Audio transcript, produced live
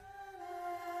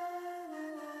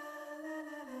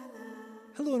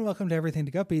Hello and welcome to Everything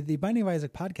to Guppy, the Binding of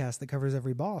Isaac podcast that covers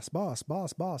every boss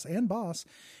in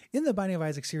the Binding of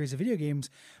Isaac series of video games.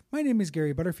 My name is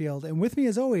Gary Butterfield, and with me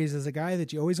as always is a guy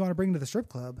that you always want to bring to the strip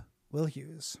club, Will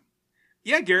Hughes.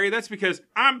 Yeah, Gary, that's because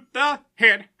I'm the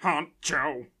head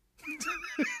honcho.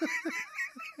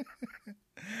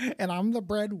 And I'm the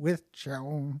bread with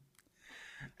Joe.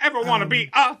 Ever want to be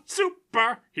a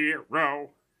superhero?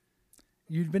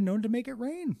 You've been known to make it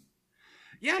rain.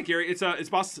 Yeah, Gary, it's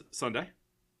Boss Sunday.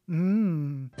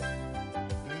 Mmm.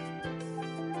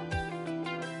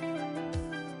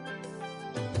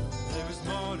 There's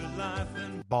more to life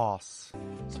than Boss.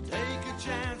 so take a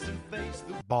chance and face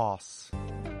the Boss.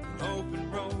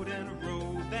 open road and a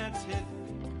road that's hit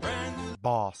brand new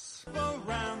Boss.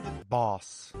 around the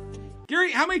Boss.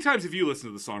 Gary, how many times have you listened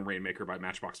to the song Rainmaker by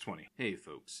Matchbox 20? Hey,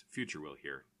 folks, Future Will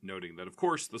here, noting that, of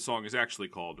course, the song is actually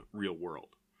called Real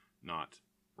World, not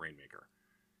Rainmaker.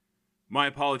 My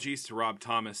apologies to Rob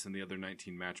Thomas and the other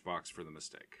 19 Matchbox for the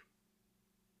mistake.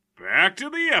 Back to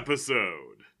the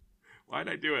episode. Why'd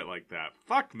I do it like that?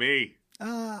 Fuck me.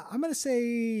 I'm going to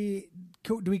say,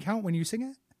 do we count when you sing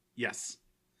it? Yes.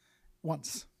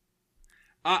 Once.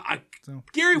 So,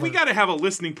 Gary, we got to have a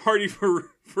listening party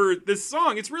for this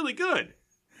song. It's really good.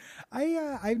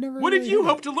 I've never. What really did you heard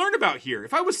hope it. to learn about here?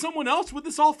 If I was someone else, would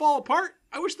this all fall apart?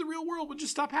 I wish the real world would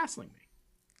just stop hassling me.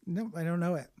 No, I don't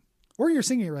know it. Or you're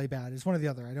singing it really bad. It's one or the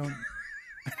other. I don't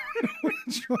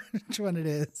know which one it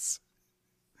is.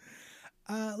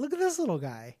 Look at this little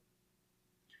guy.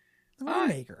 The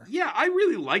Rainmaker. Yeah, I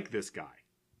really like this guy.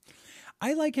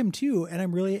 I like him too, and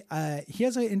I'm really. He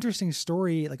has an interesting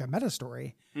story, like a meta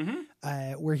story,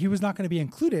 where he was not going to be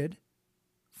included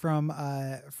from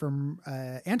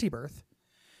Antibirth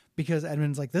because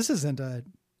Edmund's like, this isn't a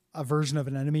version of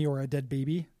an enemy or a dead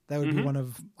baby. That would be one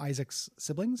of Isaac's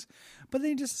siblings, but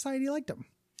then he just decided he liked him.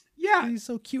 Yeah, He's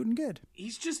so cute and good.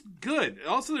 he's just good.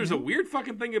 Also, there's a weird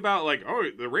fucking thing about like, oh,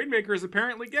 the Rainmaker is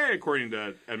apparently gay, according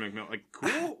to Ed McMillan. Like,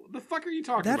 cool. The fuck are you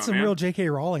talking about? That's some man? real J.K.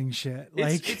 Rowling shit.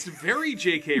 Like, It's very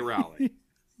J.K. Rowling.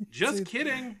 Just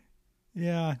kidding.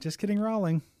 yeah, just kidding,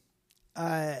 Rowling.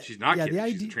 She's not yeah, kidding. the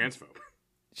She's a idea- transphobe.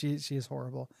 She is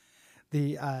horrible.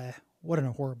 What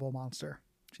a horrible monster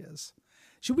she is.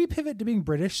 Should we pivot to being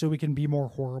British so we can be more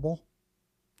horrible?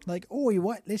 Like, oh,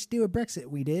 what? Let's do a Brexit.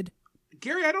 We did.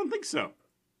 Gary, I don't think so.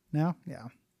 No, yeah,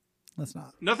 let's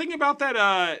not. Nothing about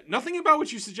that. Nothing about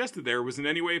what you suggested there was in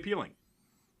any way appealing.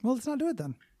 Well, let's not do it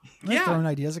then. I'm Yeah. throwing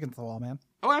ideas against the wall, man.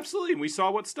 Oh, absolutely. And we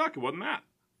saw what stuck. It wasn't that.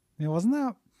 It wasn't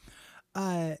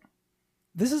that.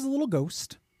 This is a little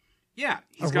ghost. Yeah,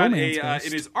 he's A got romance a ghost.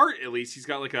 in his art at least. He's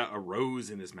got like a rose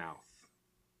in his mouth.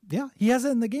 Yeah, he has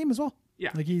it in the game as well. Yeah.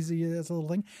 like he has a little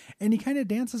thing, and he kind of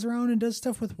dances around and does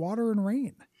stuff with water and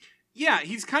rain. Yeah,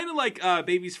 he's kind of like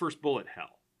Baby's First Bullet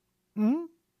Hell. Hmm.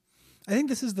 I think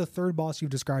this is the third boss you've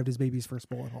described as Baby's First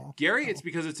Bullet Hell. Gary, it's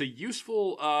because it's a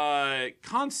useful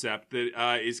concept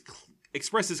that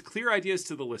expresses clear ideas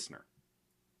to the listener.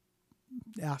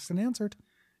 Asked and answered.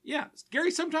 Yeah,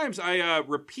 Gary, sometimes I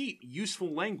repeat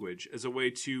useful language as a way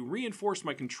to reinforce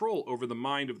my control over the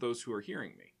mind of those who are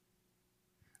hearing me.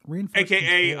 Reinforced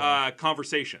AKA control.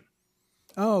 conversation.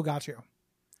 Oh, got you.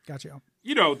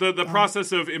 You know, the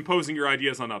process of imposing your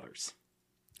ideas on others.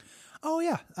 Oh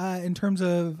yeah, in terms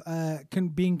of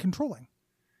being controlling,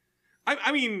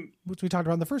 I mean, which we talked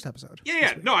about in the first episode.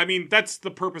 yeah. No, I mean, that's the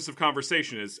purpose of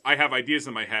conversation is I have ideas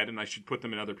in my head and I should put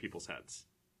them in other people's heads.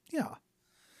 Yeah.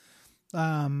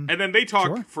 And then they talk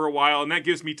Sure. for a while and that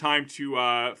gives me time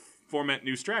to foment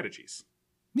new strategies.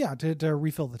 Yeah, to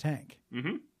refill the tank.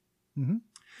 Mm-hmm. Mm-hmm.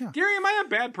 Yeah. Gary, am I a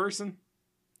bad person?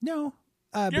 No.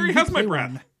 But Gary, you how's did my play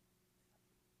breath? one.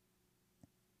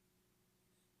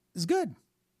 It's good.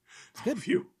 It's good.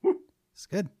 Phew. It's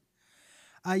good.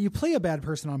 You play a bad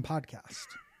person on podcast.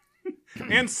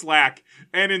 And Slack,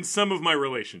 and in some of my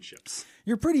relationships.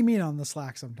 You're pretty mean on the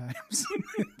Slack sometimes.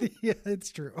 Yeah,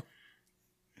 it's true.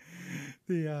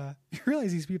 You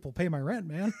realize these people pay my rent,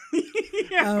 man.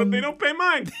 Yeah, but they don't pay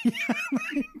mine.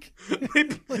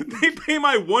 They pay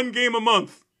my one game a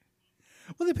month.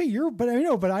 Well, they pay your, but I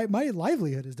know, but my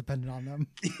livelihood is dependent on them.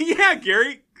 Yeah,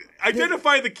 Gary.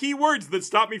 Identify the key words that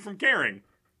stop me from caring.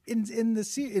 In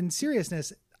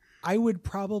seriousness, I would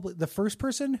probably the first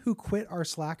person who quit our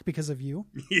Slack because of you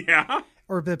Yeah.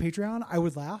 or the Patreon, I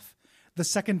would laugh. The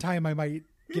second time, I might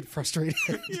get frustrated.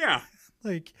 Yeah.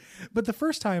 But the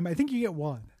first time, I think you get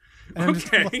one. And I'm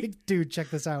just Okay. like, dude, check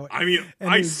this out. I mean, And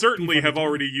I it'd be certainly funny have to me.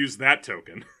 already used that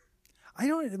token. I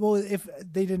don't. Well, if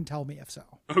they didn't tell me, if so,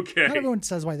 Okay. not everyone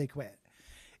says why they quit.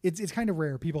 It's kind of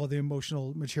rare. People have the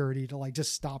emotional maturity to like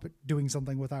just stop doing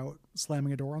something without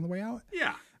slamming a door on the way out.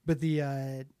 Yeah. But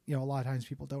a lot of times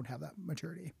people don't have that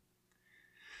maturity.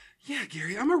 Yeah,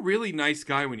 Gary, I'm a really nice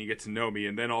guy when you get to know me,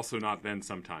 and then also not then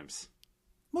sometimes.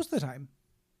 Most of the time.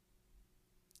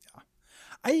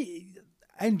 Yeah.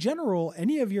 In general,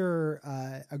 any of your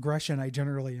aggression, I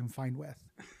generally am fine with.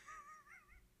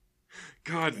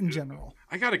 God. In general.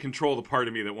 I got to control the part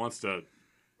of me that wants to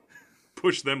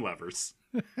push them levers.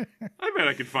 I bet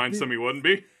I could find some you wouldn't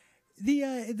be.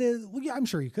 I'm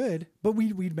sure you could, but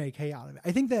we'd make hay out of it.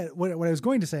 I think that what I was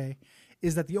going to say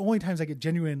is that the only times I get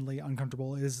genuinely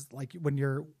uncomfortable is like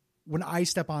when I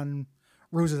step on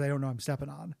roses I don't know I'm stepping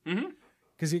on.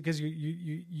 Because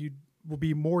you will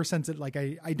be more sensitive. Like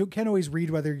I can't always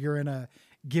read whether you're in a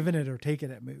giving it or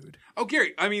taking it mood. Oh,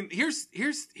 Gary, I mean, here's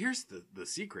the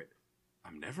secret.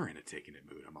 I'm never in a taking it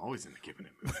mood. I'm always in a giving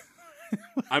it mood.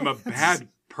 I'm a bad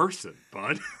person,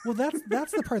 bud. Well,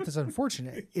 that's the part that's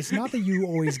unfortunate. It's not that you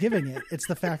always giving it. It's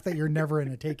the fact that you're never in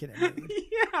a taking it mood.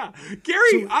 Yeah,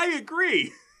 Gary, I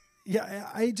agree. Yeah,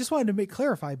 I just wanted to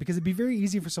clarify because it'd be very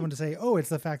easy for someone to say, "Oh, it's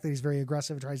the fact that he's very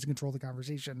aggressive, tries to control the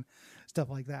conversation, stuff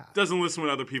like that." Doesn't listen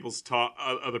when other people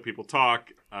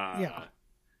talk. Yeah,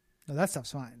 no, that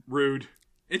stuff's fine. Rude.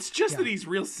 It's just that he's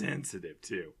real sensitive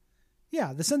too.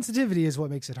 Yeah, the sensitivity is what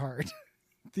makes it hard.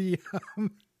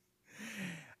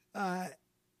 How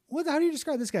do you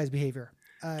describe this guy's behavior,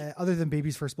 other than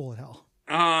baby's first bullet hell?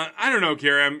 I don't know,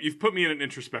 Gary. You've put me in an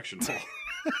introspection hole.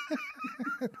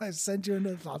 I sent you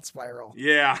into a thought spiral.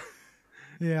 Yeah.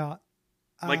 Yeah.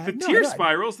 Like the tear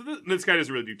spirals. This guy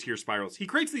doesn't really do tear spirals. He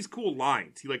creates these cool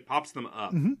lines. He like pops them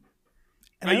up. Mm-hmm.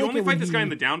 You only fight this guy in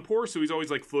the downpour, so he's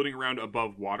always like floating around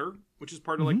above water, which is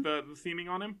part of like the theming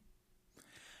on him.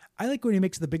 I like when he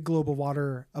makes the big globe of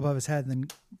water above his head and then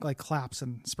like claps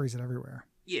and sprays it everywhere.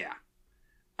 Yeah.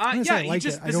 This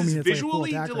is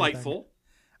visually delightful.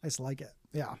 I just like it.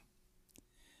 Yeah.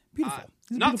 Beautiful.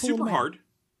 Not super hard.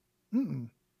 No.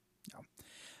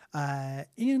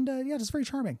 Just very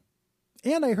charming.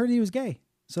 And I heard he was gay.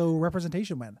 So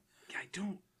representation win. Yeah, I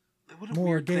don't. What a More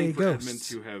weird gay thing for ghosts. Edmund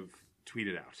to have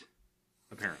tweeted out,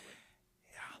 apparently.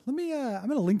 Yeah. Let me, I'm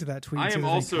going to link to that tweet. I am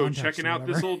also checking out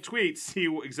this old tweet, see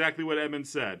exactly what Edmund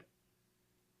said.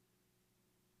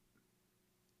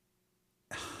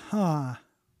 Huh.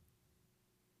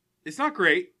 It's not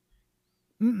great.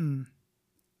 I'm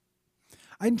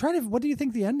trying to. What do you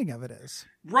think the ending of it is?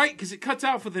 Right, because it cuts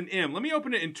out with an M. Let me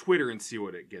open it in Twitter and see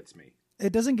what it gets me.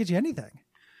 It doesn't get you anything.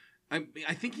 I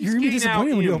think he's You're gonna be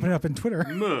disappointed when you open it up in Twitter.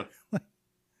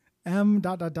 M ...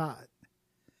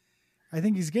 I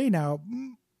think he's gay now.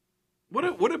 What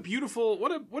a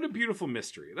beautiful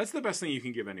mystery. That's the best thing you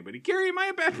can give anybody. Gary, am I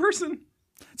a bad person?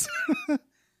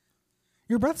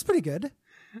 Your breath's pretty good.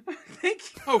 Thank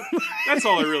you. Oh, that's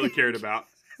all I really cared about.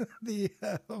 See,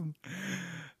 that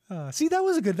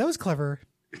was clever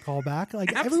callback.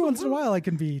 Like every once in a while, I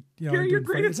can be, Gary, you're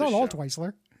great. It's not all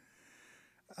Twiceler.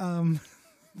 In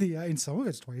some of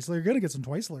it's Twiceler. You're gonna get some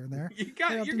Twiceler in there. You're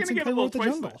gonna get a little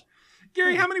Twiceler.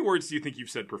 Gary, how many words do you think you've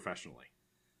said professionally?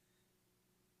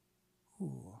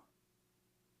 Ooh.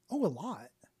 Oh, a lot.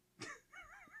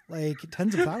 Like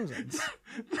tens of thousands.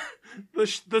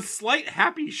 The slight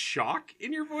happy shock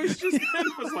in your voice just then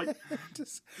was like,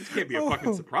 this can't be a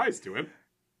fucking surprise to him.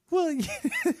 Well,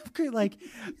 like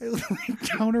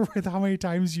counter with how many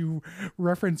times you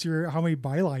reference how many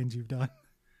bylines you've done.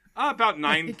 About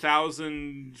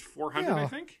 9,400, I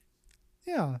think.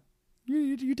 Yeah,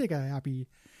 you take a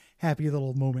happy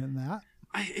little moment in that.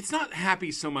 It's not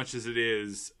happy so much as it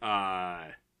is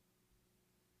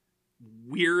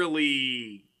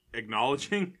wearily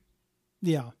acknowledging.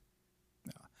 Yeah.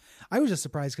 I was just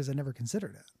surprised because I never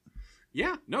considered it.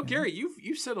 Yeah. No, Gary,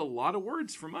 you've said a lot of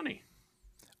words for money.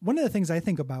 One of the things I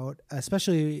think about,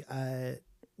 especially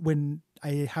when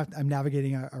I'm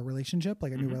navigating a relationship,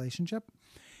 like a new relationship,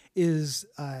 is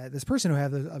this person who I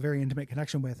have a very intimate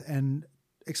connection with, and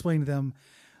explain to them,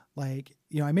 like,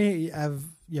 I may have,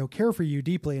 care for you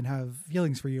deeply and have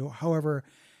feelings for you. However,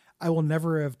 I will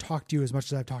never have talked to you as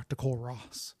much as I've talked to Cole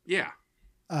Ross. Yeah.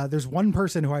 There's one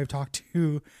person who I've talked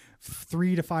to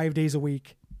 3 to 5 days a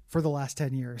week for the last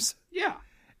 10 years. Yeah.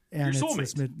 And your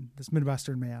it's soulmate. this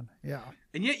Midwestern man. Yeah.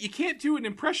 And yet you can't do an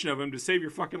impression of him to save your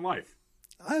fucking life.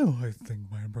 I think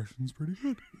my impression's pretty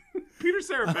good. Peter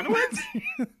Serafinowicz?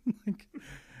 Like,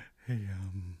 hey,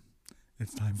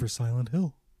 it's time for Silent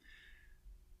Hill.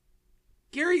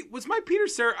 Gary, was my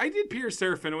I did Peter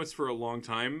Serafinowicz for a long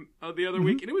time the other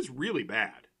week, and it was really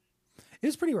bad. It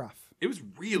was pretty rough. It was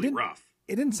really rough.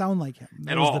 It didn't sound like him.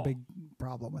 That was the big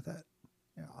problem with it.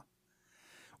 Yeah.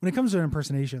 When it comes to an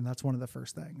impersonation, that's one of the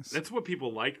first things. That's what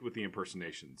people like with the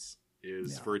impersonations,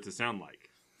 is for it to sound like.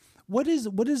 What is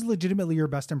legitimately your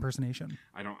best impersonation?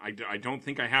 I don't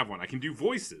think I have one. I can do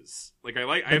voices. Like I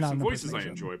But have not some an voices I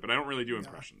impersonation. enjoy, but I don't really do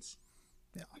impressions.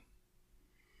 Yeah.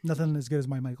 Nothing as good as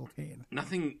my Michael Caine.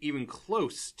 Nothing even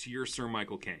close to your Sir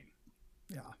Michael Caine.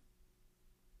 Yeah.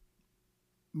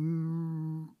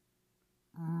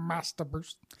 Master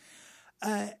Bruce.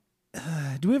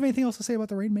 Do we have anything else to say about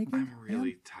the rainmaking? I'm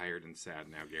really tired and sad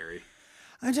now, Gary.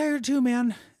 I'm tired too,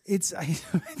 man. My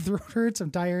throat hurts.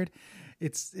 I'm tired.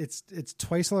 It's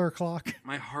Twiceler o'clock.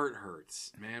 My heart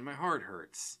hurts, man. My heart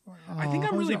hurts. Oh, I think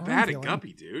I'm how's really your arm bad at feeling?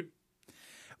 Guppy, dude. It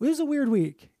was a weird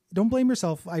week. Don't blame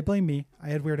yourself. I blame me. I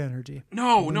had weird energy.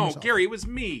 No, Blame no, yourself. Gary, it was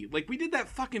me. Like, we did that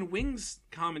fucking Wings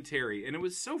commentary, and it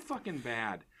was so fucking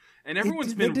bad. And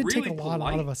everyone's been It did really take a lot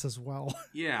polite. out of us as well.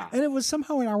 Yeah. And it was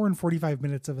somehow an hour and 45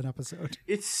 minutes of an episode.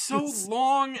 It's so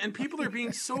long, and people are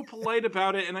being so polite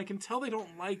about it, and I can tell they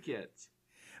don't like it.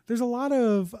 There's a lot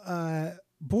of,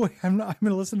 boy, I'm going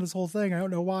to listen to this whole thing. I don't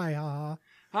know why. Ha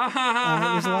Ha ha ha.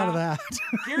 There's a lot of that.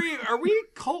 Gary, are we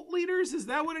cult leaders? Is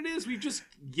that what it is? We've just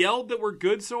yelled that we're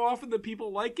good so often that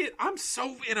people like it? I'm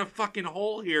so in a fucking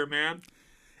hole here, man.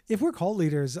 If we're cult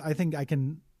leaders, I think I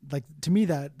can, like, to me,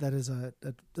 that is a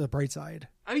bright side.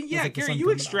 I mean, yeah, like the Gary, sun you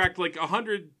coming extract like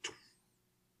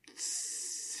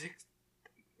 106.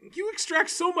 You extract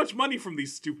so much money from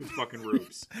these stupid fucking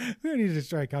rubes. We don't need to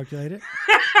try to calculate it.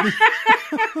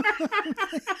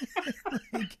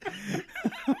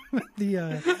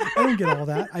 I don't get all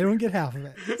that. I don't get half of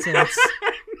it. So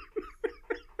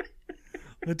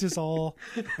let's just all,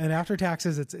 and after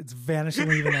taxes, it's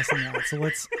vanishingly even less than that. So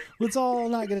let's all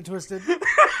not get it twisted.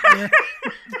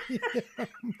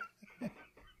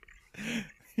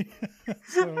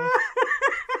 So,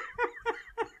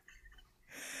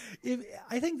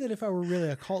 I think that if I were really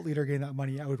a cult leader getting that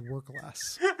money, I would work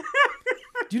less.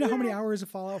 Do you know how many hours of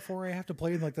Fallout 4 I have to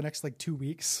play in like the next 2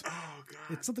 weeks? Oh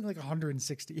god. It's something like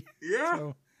 160. Yeah.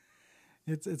 So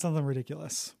it's something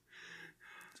ridiculous.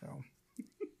 So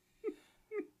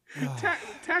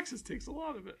Taxes takes a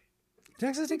lot of it.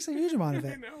 Texas takes a huge amount of I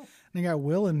it. know. And I got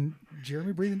Will and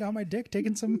Jeremy breathing down my dick,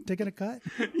 taking a cut.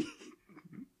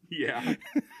 Yeah.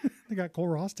 I got Cole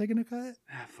Ross taking a cut.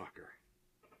 Ah, fucker.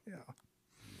 Yeah.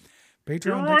 Here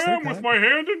Patreon I takes their am with cut. my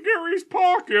hand in Gary's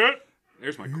pocket.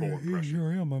 There's my Cole impression. Here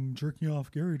I am. I'm jerking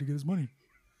off Gary to get his money.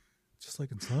 Just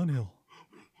like in Silent Hill.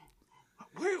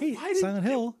 Hey, Silent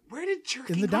Hill. Where did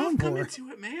jerking in the off come downpour. into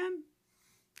it, man?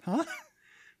 Huh?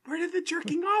 Where did the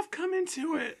jerking off come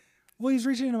into it? Well, he's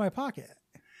reaching into my pocket.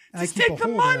 And Just I keep take a the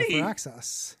hole money. there for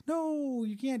access. No,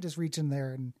 you can't just reach in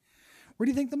there. And where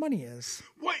do you think the money is?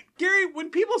 What, Gary? When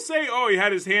people say, "Oh, he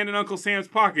had his hand in Uncle Sam's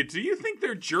pocket," do you think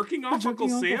they're jerking off Uncle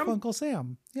Jerking Sam? Uncle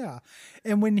Sam. Yeah.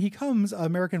 And when he comes,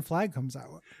 American flag comes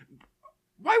out.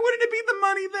 Why wouldn't it be the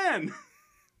money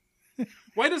then?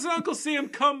 Why doesn't Uncle Sam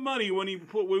come money when we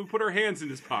put our hands in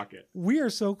his pocket? We are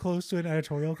so close to an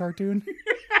editorial cartoon.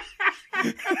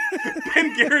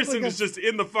 Ben Garrison is just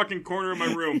in the fucking corner of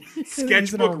my room, He's in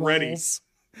sketchbook our ready. walls.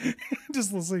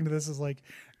 Just listening to this is like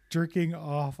jerking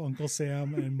off Uncle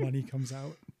Sam and money comes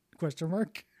out. Question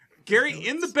mark. Gary,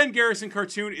 in the Ben Garrison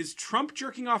cartoon, is Trump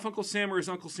jerking off Uncle Sam or is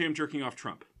Uncle Sam jerking off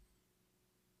Trump?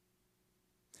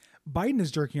 Biden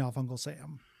is jerking off Uncle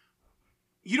Sam.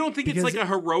 You don't think Because- it's like a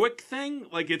heroic thing?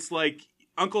 Like it's like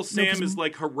Uncle Sam 'cause- is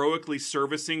like heroically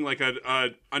servicing like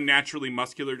a unnaturally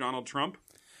muscular Donald Trump?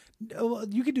 Well,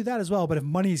 you could do that as well, but if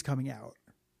money's coming out,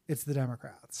 it's the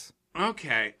Democrats.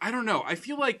 Okay, I don't know. I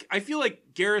feel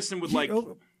like Garrison would like.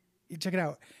 Check it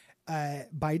out.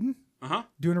 Biden Uh-huh.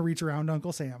 doing a reach around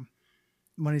Uncle Sam.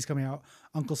 Money's coming out.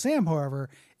 Uncle Sam, however,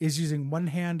 is using one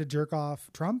hand to jerk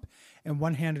off Trump and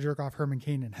one hand to jerk off Herman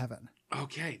Cain in heaven.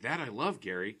 Okay, that I love,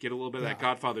 Gary. Get a little bit of that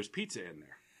Godfather's pizza in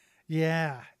there.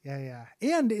 Yeah.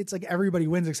 And it's like everybody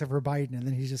wins except for Biden, and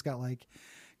then he's just got like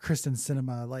Kristen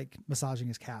Sinema like massaging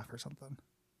his calf or something.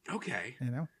 Okay. You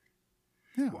know?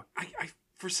 Yeah. Well, I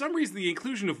for some reason the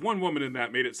inclusion of one woman in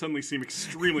that made it suddenly seem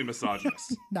extremely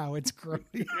misogynist. Now it's gross.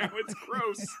 Now it's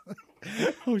gross.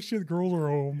 Oh shit, girls are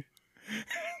home.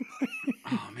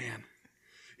 Oh man.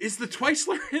 Is the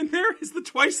Twiceler in there? Is the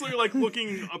Twiceler like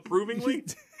looking approvingly?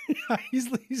 Yeah,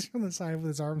 he's from the side with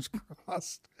his arms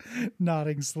crossed,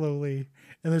 nodding slowly,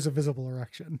 and there's a visible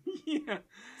erection. Yeah.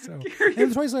 So, Gary,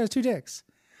 and the Twiceler has two dicks,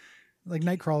 like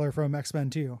Nightcrawler from X-Men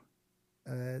 2.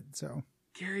 So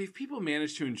Gary, if people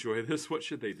manage to enjoy this, what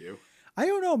should they do? I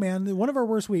don't know, man. One of our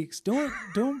worst weeks. Don't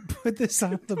put this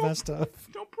on the best of.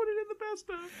 Don't put it in the best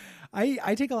of.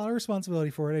 I take a lot of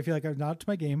responsibility for it. I feel like I'm not up to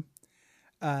my game,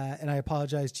 and I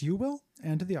apologize to you, Will,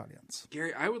 and to the audience.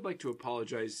 Gary, I would like to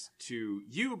apologize to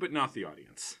you, but not the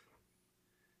audience.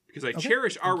 Because I Okay.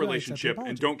 cherish our Okay, I accept your relationship and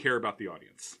apology. don't care about the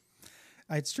audience.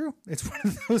 It's true. It's one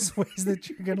of those ways that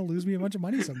you're going to lose me a bunch of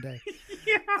money someday.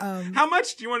 Yeah. How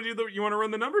much do you want to do? You want to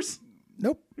run the numbers?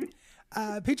 Nope.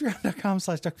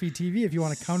 Patreon.com/DuckFeedTV if you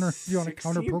want to counter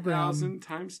program. 16,000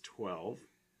 times 12.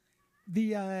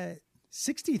 The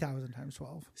 60,000 times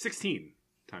 12. 16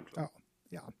 times 12. Oh,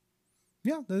 yeah.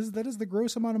 Yeah, that is the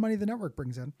gross amount of money the network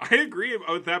brings in. I agree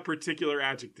with that particular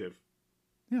adjective.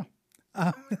 Yeah.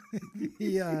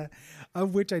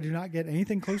 Of which I do not get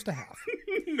anything close to half.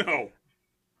 No.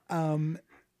 Then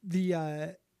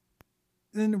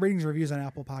the ratings reviews on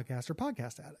Apple Podcast or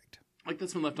Podcast Addict. Like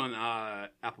this one left on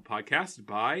Apple Podcast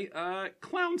by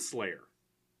Clown Slayer.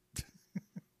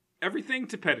 Everything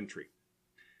to pedantry.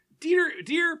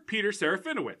 Dear Peter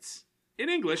Serafinowicz, in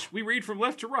English, we read from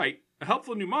left to right. A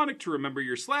helpful mnemonic to remember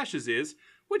your slashes is,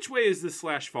 which way is this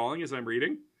slash falling as I'm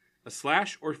reading? A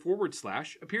slash or forward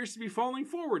slash appears to be falling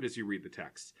forward as you read the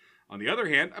text. On the other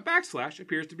hand, a backslash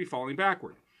appears to be falling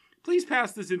backward. Please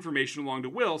pass this information along to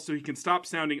Will so he can stop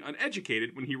sounding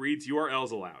uneducated when he reads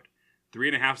URLs aloud.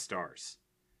 3.5 stars.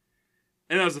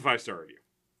 And that was a 5-star review.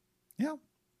 Yeah.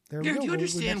 There we Yeah, go. do you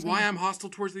understand why I'm hostile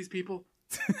towards these people?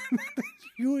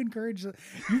 You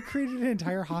created an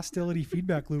entire hostility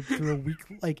feedback loop through a week,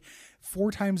 like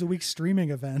 4 times a week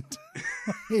streaming event.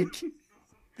 Like,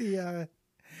 you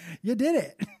did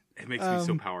it. It makes me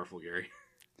so powerful, Gary.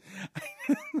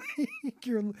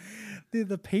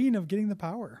 The pain of getting the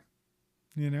power,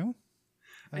 you know?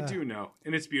 I do know.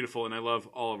 And it's beautiful. And I love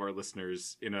all of our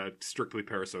listeners in a strictly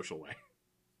parasocial way.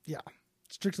 Yeah.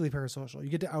 Strictly parasocial. You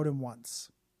get to out him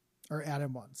once or add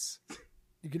him once.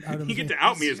 You can out him. You get to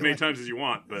out me as many times as you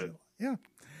want, but yeah,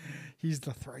 he's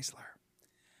the Thriceler.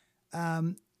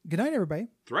 Good night, everybody.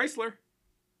 Thriceler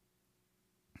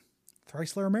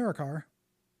Americar.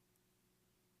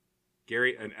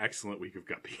 Gary, an excellent week of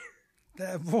Guppy.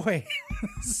 Boy,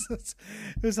 it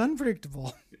was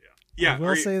unpredictable. Yeah, I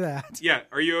will say that. Yeah,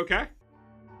 are you okay?